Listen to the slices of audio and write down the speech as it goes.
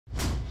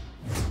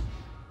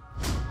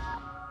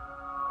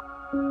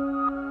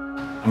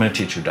I'm going to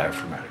teach you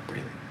diaphragmatic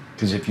breathing.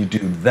 Because if you do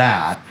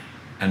that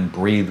and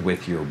breathe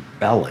with your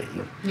belly,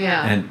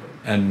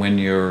 and when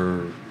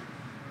you're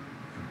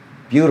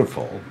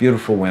beautiful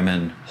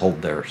women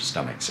hold their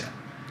stomachs in.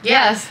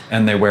 Yes.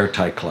 And they wear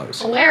tight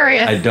clothes.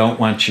 Hilarious. I don't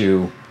want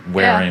you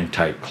wearing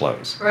tight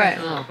clothes. Right.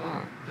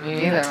 Oh, me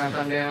neither if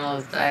I'm doing all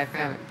this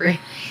diaphragmatic breathing.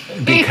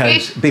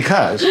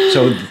 because,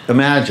 so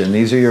imagine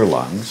these are your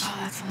lungs. Oh,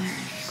 that's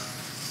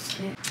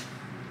hilarious.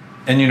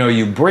 And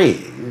you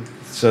breathe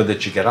so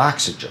that you get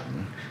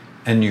oxygen.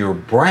 And your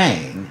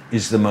brain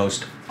is the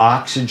most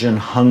oxygen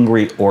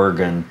hungry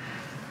organ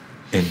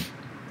in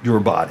your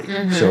body.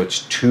 So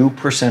it's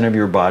 2% of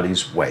your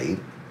body's weight,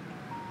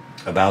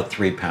 about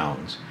 3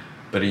 pounds,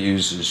 but it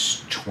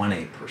uses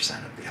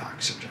 20% of the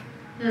oxygen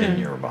in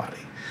your body.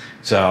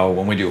 So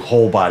when we do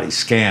whole body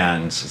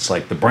scans, it's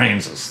like the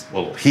brain's this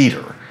little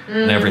heater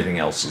and everything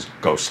else is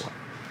ghostly.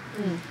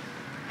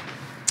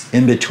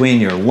 In between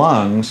your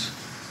lungs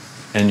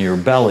and your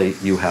belly,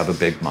 you have a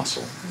big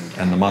muscle.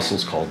 And the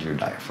muscle's called your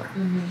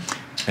diaphragm.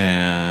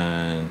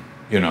 And,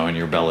 in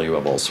your belly you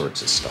have all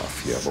sorts of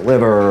stuff. You have a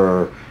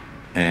liver,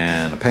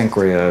 and a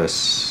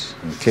pancreas,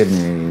 and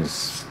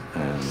kidneys,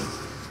 and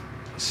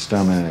a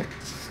stomach,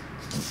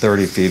 and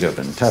 30 feet of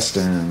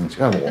intestines.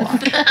 You have a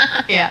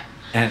lot. Yeah.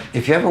 And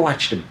if you ever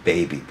watched a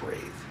baby breathe,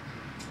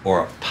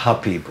 or a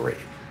puppy breathe,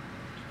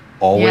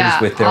 always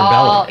with their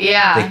belly,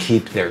 they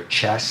keep their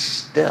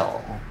chest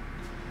still,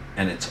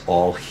 and it's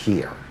all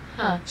here.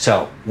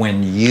 So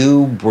when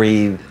you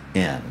breathe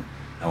in,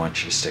 I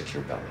want you to stick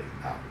your belly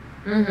out.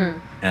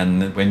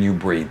 And then when you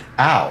breathe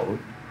out,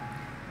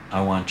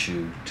 I want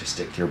you to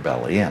stick your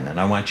belly in, and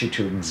I want you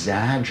to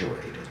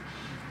exaggerate it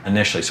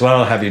initially. So what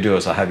I'll have you do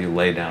is I'll have you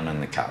lay down on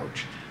the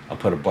couch. I'll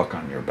put a book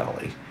on your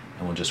belly,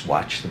 and we'll just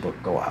watch the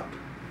book go up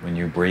when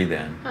you breathe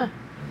in, and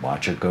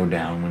watch it go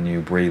down when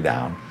you breathe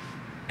out,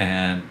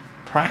 and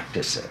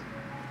practice it.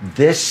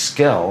 This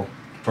skill,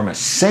 from a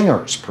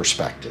singer's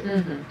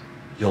perspective,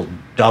 you'll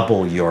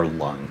double your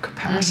lung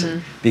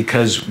capacity.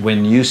 Because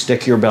when you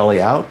stick your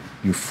belly out,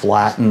 you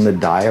flatten the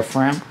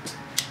diaphragm,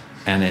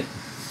 and it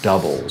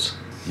doubles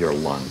your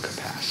lung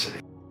capacity.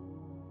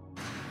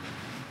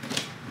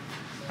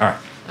 All right,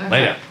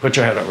 lay down. Put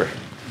your head over here.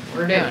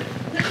 We're doing it.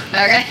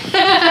 Okay.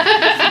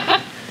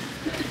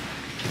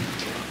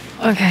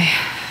 Okay.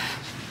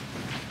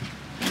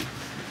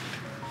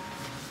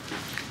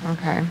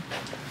 Okay.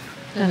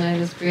 And I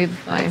just breathe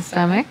with my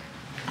stomach.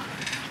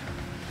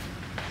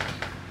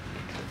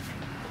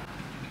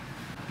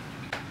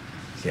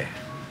 Yeah.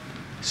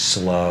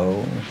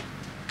 Slow,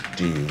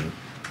 deep,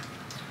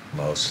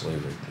 mostly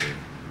with your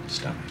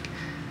stomach.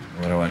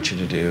 What I want you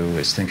to do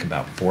is think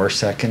about 4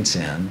 seconds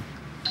in,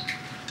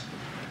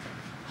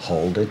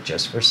 hold it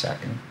just for a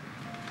second,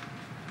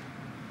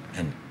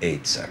 and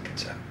 8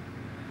 seconds out.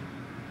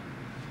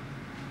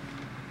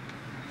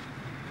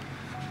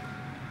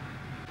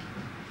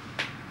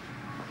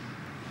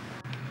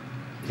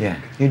 Yeah,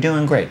 you're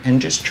doing great.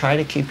 And just try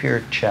to keep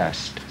your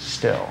chest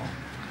still.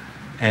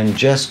 And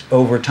just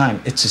over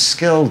time, it's a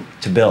skill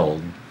to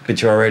build,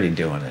 but you're already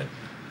doing it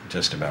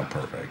just about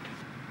perfect.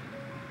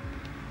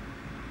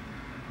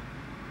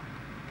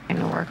 I'm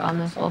going to work on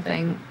this whole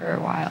thing for a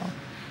while.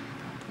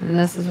 And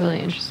this is really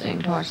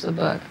interesting to watch the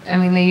book. I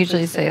mean, they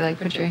usually say, like,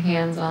 put your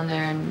hands on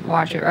there and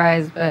watch it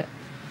rise, but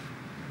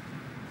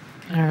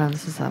I don't know,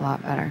 this is a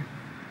lot better.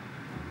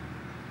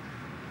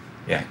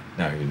 Yeah,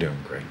 no, you're doing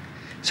great.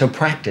 So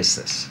practice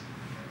this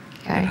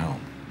at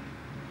home.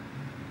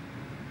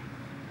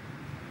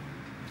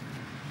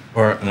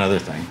 Or another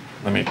thing,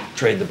 let me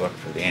trade the book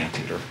for the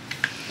anteater.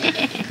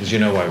 Because you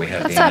know why we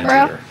have the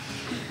anteater.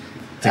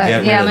 To get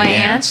rid of the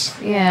ants.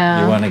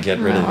 Yeah. You want to get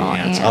rid of the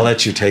ants. I'll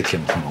let you take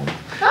him home.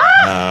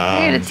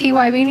 I get a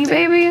TY beanie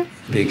baby.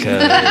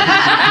 Because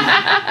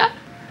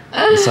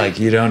it's like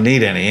you don't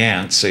need any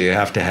ants, so you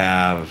have to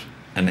have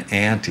an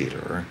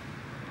anteater.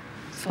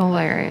 It's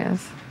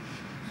hilarious.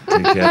 To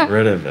get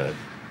rid of it.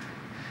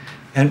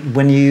 And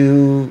when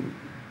you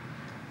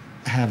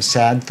have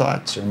sad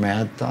thoughts or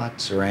mad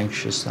thoughts or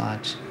anxious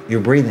thoughts,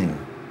 your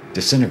breathing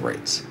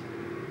disintegrates.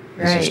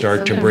 As you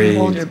start to breathe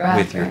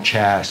with your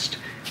chest,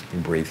 you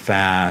breathe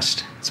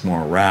fast, it's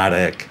more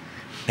erratic.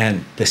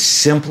 And the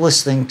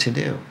simplest thing to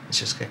do is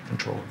just get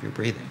control of your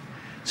breathing.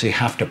 So you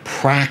have to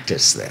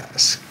practice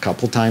this a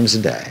couple times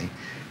a day.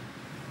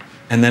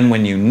 And then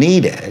when you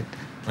need it,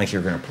 like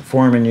you're going to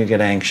perform and you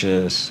get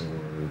anxious,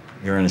 or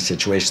you're in a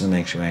situation that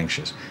makes you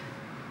anxious,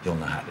 you'll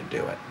know how to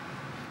do it.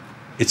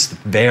 It's the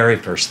very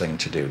first thing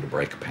to do to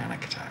break a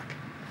panic attack.